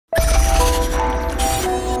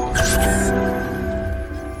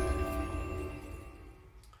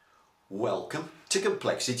to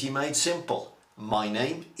Complexity Made Simple. My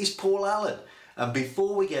name is Paul Allen, and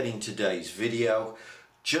before we get into today's video,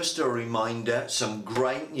 just a reminder, some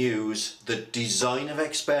great news: the design of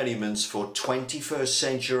experiments for 21st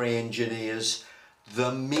century engineers,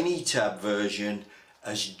 the Minitab version,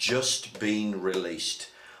 has just been released.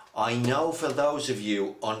 I know for those of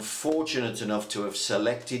you unfortunate enough to have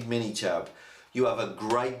selected Minitab, you have a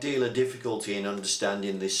great deal of difficulty in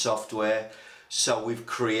understanding this software, so we've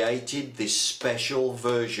created this special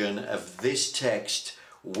version of this text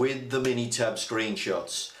with the Minitab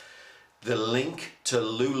screenshots. The link to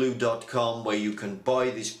lulu.com where you can buy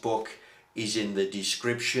this book is in the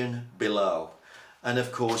description below. And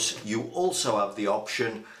of course you also have the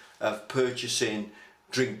option of purchasing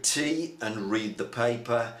Drink Tea and Read the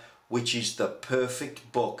Paper, which is the perfect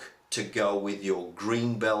book to go with your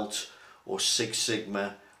Green Belt or Six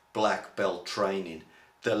Sigma Black Belt training.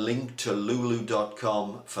 The link to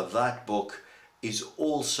lulu.com for that book is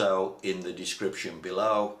also in the description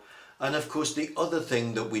below. And of course the other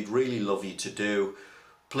thing that we'd really love you to do,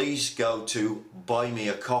 please go to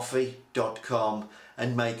buymeacoffee.com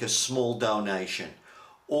and make a small donation.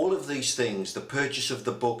 All of these things, the purchase of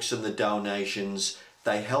the books and the donations,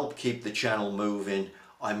 they help keep the channel moving.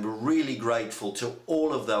 I'm really grateful to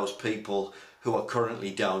all of those people who are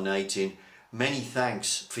currently donating. Many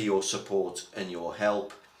thanks for your support and your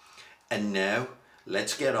help. And now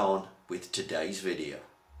let's get on with today's video.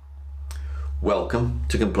 Welcome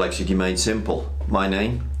to Complexity Made Simple. My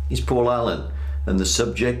name is Paul Allen, and the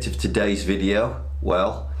subject of today's video,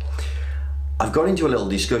 well, I've got into a little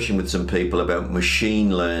discussion with some people about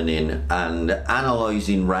machine learning and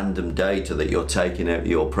analysing random data that you're taking out of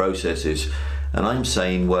your processes. And I'm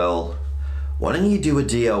saying, well, why don't you do a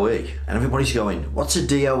DOE? And everybody's going, what's a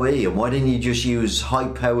DOE? And why didn't you just use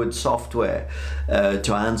high-powered software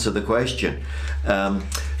to answer the question?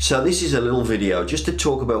 So this is a little video just to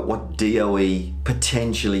talk about what DOE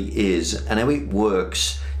potentially is and how it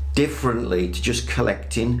works differently to just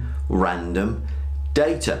collecting random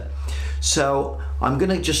data. So I'm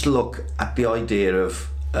going to just look at the idea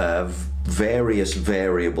of various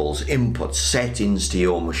variables, inputs, settings to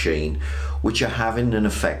your machine, which are having an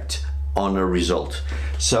effect on a result.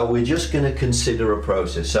 So we're just going to consider a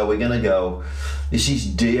process. So we're going to go, this is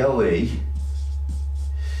DOE,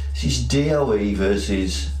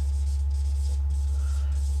 versus,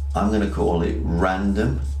 I'm going to call it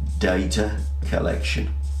random data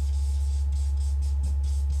collection.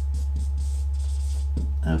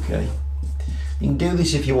 Okay, you can do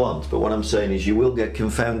this if you want, but what I'm saying is you will get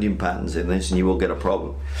confounding patterns in this and you will get a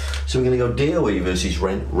problem. So we're going to go DOE versus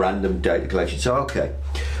random data collection. So okay,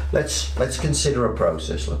 let's consider a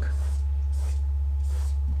process. Look,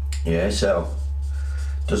 yeah, so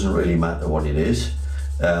it doesn't really matter what it is.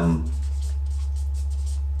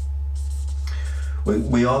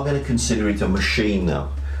 We are going to consider it a machine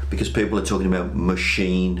now, because people are talking about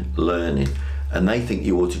machine learning and they think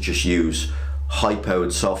you ought to just use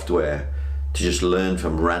high-powered software to just learn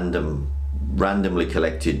from randomly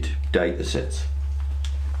collected data sets.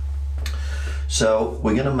 So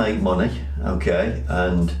we're going to make money, okay,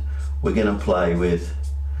 and we're going to play with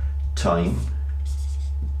time,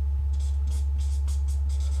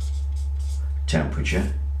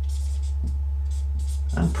 temperature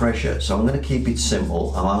and pressure. So I'm going to keep it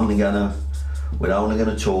simple. we're only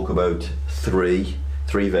going to talk about three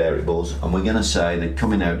variables, and we're going to say that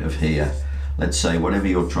coming out of here, let's say whatever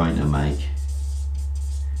you're trying to make,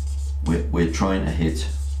 we're trying to hit,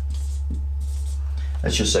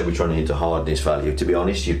 let's just say we're trying to hit a hardness value. To be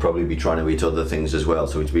honest, you'd probably be trying to hit other things as well,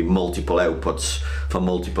 so it'd be multiple outputs for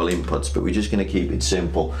multiple inputs, but we're just going to keep it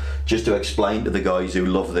simple, just to explain to the guys who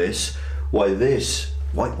love this, why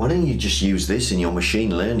don't you just use this in your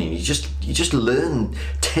machine learning? You just learn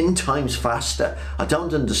 10 times faster. I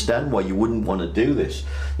don't understand why you wouldn't want to do this.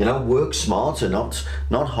 You know, work smarter, not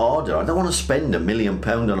harder. I don't want to spend £1 million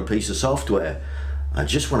on a piece of software. I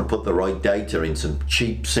just want to put the right data in some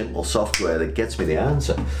cheap, simple software that gets me the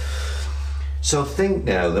answer. So think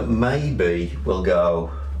now that maybe we'll go,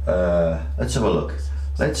 let's have a look.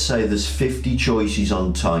 Let's say there's 50 choices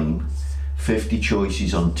on time, 50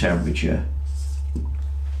 choices on temperature,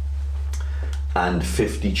 and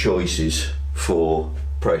 50 choices for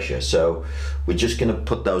pressure. So we're just going to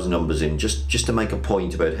put those numbers in just to make a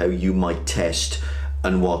point about how you might test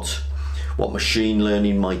and what machine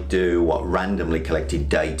learning might do, what randomly collected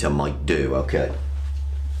data might do. Okay,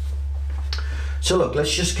 so look,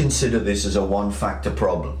 let's just consider this as a one-factor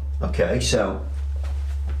problem. Okay, so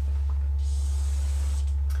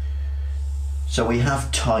we have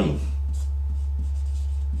time.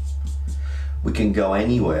 We can go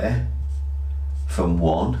anywhere from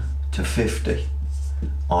 1 to 50.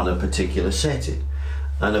 on a particular setting.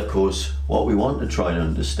 And of course, what we want to try and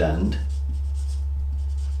understand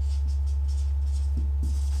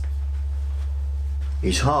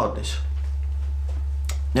is hardness.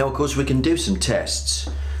 Now, of course, we can do some tests.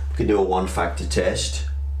 We can do a one-factor test.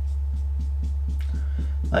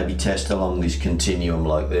 Maybe test along this continuum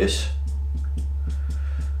like this.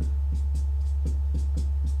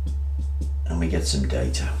 And we get some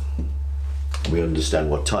data. We understand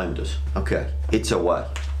what time does. Okay, it's a way.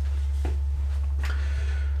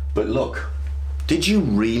 But look, did you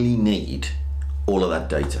really need all of that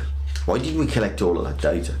data? Why did we collect all of that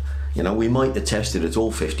data? You know, we might have tested at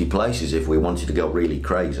all 50 places if we wanted to go really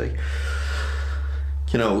crazy.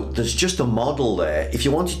 You know, there's just a model there. If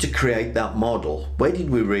you wanted to create that model, where did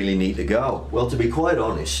we really need to go? Well, to be quite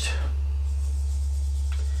honest,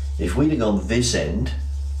 if we'd have gone this end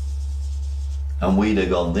and we'd have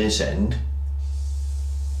gone this end,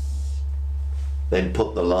 then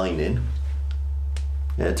put the line in,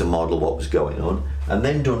 to model what was going on, and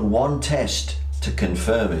then done one test to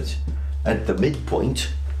confirm it at the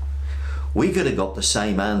midpoint, we could have got the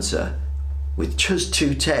same answer with just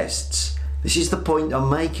 2 tests. This is the point I'm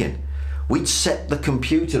making. We'd set the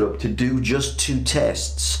computer up to do just 2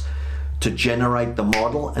 tests to generate the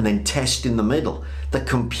model and then test in the middle. The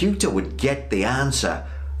computer would get the answer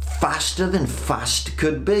faster than fast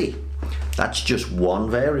could be. That's just one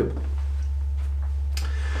variable.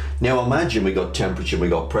 Now imagine we got temperature, we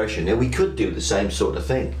got pressure. Now we could do the same sort of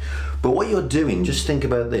thing. But what you're doing, just think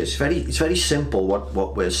about this. It's very simple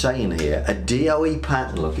what we're saying here. A DOE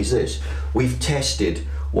pattern, look, is this. We've tested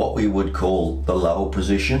what we would call the low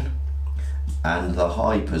position and the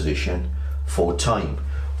high position for time.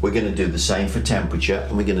 We're going to do the same for temperature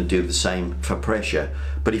and we're going to do the same for pressure.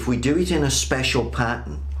 But if we do it in a special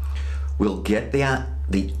pattern, we'll get the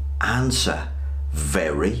answer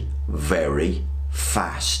very, very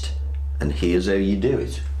fast. And here's how you do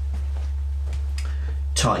it.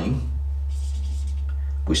 Time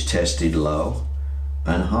was tested low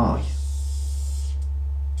and high.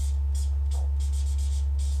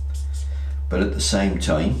 But at the same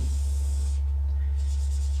time,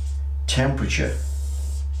 temperature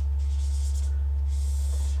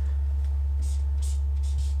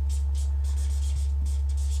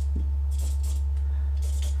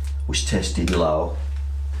was tested low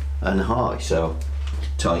and high. So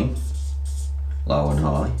time, low and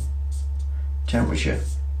high, temperature,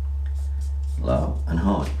 low and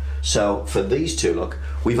high. So for these two, look,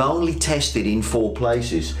 we've only tested in 4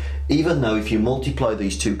 places, even though if you multiply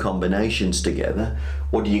these 2 combinations together,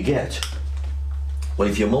 what do you get? Well,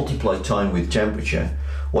 if you multiply time with temperature,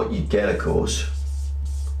 what you get, of course,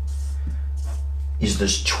 is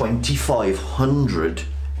there's 2,500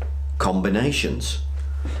 combinations.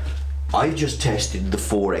 I've just tested the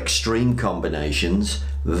 4 extreme combinations,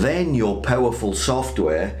 then your powerful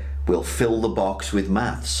software will fill the box with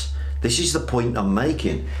maths. This is the point I'm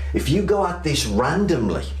making. If you go at this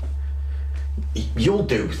randomly, you'll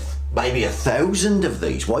do maybe 1,000 of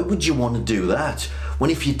these. Why would you want to do that? When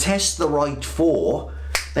if you test the right 4,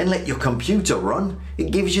 then let your computer run, it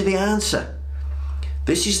gives you the answer.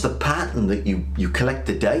 This is the pattern that you collect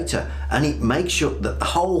the data, and it makes sure that the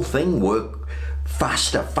whole thing works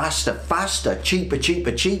faster, faster, faster, cheaper,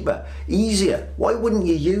 cheaper, cheaper, easier. Why wouldn't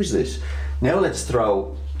you use this? Now let's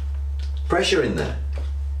throw pressure in there.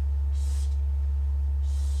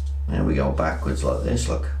 Now we go backwards like this,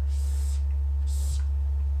 look.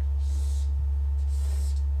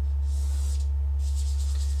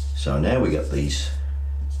 So now we got these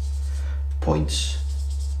points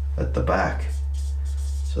at the back.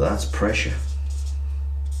 So that's pressure.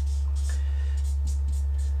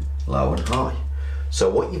 Low and high. So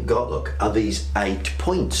what you've got, look, are these 8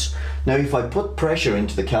 points. Now if I put pressure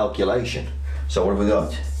into the calculation, so what have we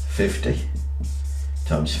got? 50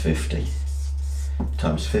 times 50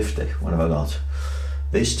 times 50. What have I got?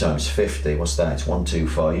 This times 50, what's that? It's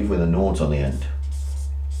 125 with a naught on the end.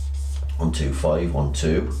 125,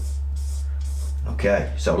 12.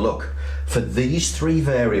 Okay, so look, for these 3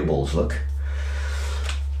 variables, look,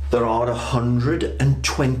 there are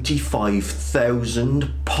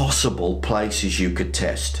 125,000 possible places you could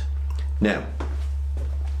test. Now,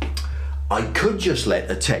 I could just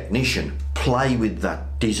let a technician play with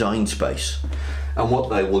that design space, and what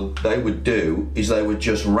they would do is they would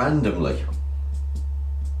just randomly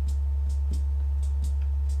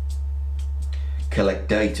collect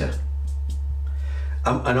data.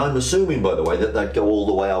 And I'm assuming, by the way, that they'd go all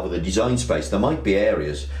the way over the design space. There might be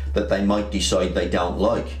areas that they might decide they don't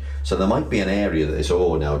like. So there might be an area that they say,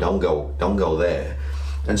 oh no, don't go there.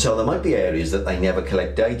 And so there might be areas that they never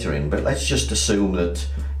collect data in, but let's just assume that,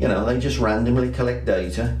 you know, they just randomly collect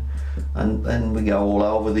data, and then we go all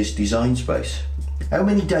over this design space. How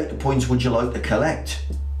many data points would you like to collect?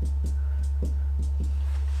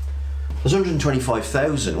 There's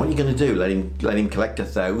 125,000. What are you going to do? Let him collect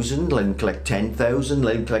 1,000? Let him collect 10,000?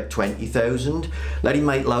 Let him collect 20,000? Let him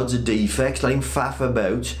make loads of defects? Let him faff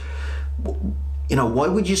about? You know, why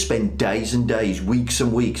would you spend days and days, weeks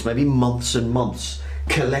and weeks, maybe months and months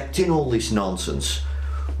collecting all this nonsense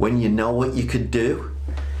when you know what you could do?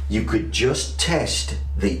 You could just test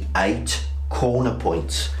the 8 corner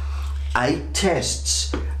points. 8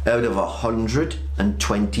 tests out of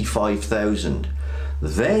 125,000.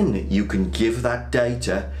 Then you can give that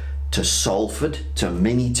data to Salford, to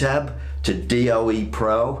Minitab, to DOE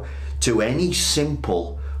Pro, to any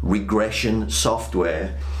simple regression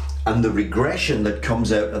software, and the regression that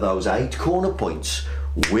comes out of those 8 corner points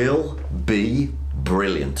will be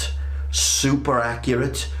brilliant, super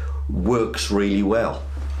accurate, works really well.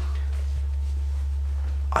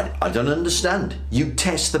 I don't understand. You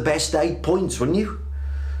test the best 8 points, wouldn't you?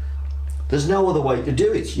 There's no other way to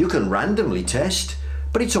do it. You can randomly test,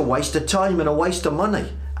 but it's a waste of time and a waste of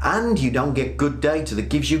money, and you don't get good data that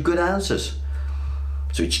gives you good answers.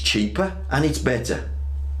 So it's cheaper and it's better.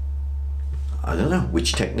 I don't know,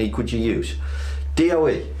 which technique would you use?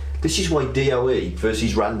 DOE. This is why DOE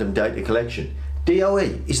versus random data collection.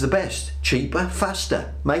 DOE is the best. Cheaper,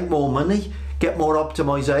 faster, make more money, get more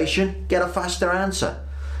optimization, get a faster answer.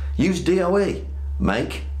 Use DOE,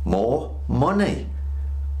 make more money.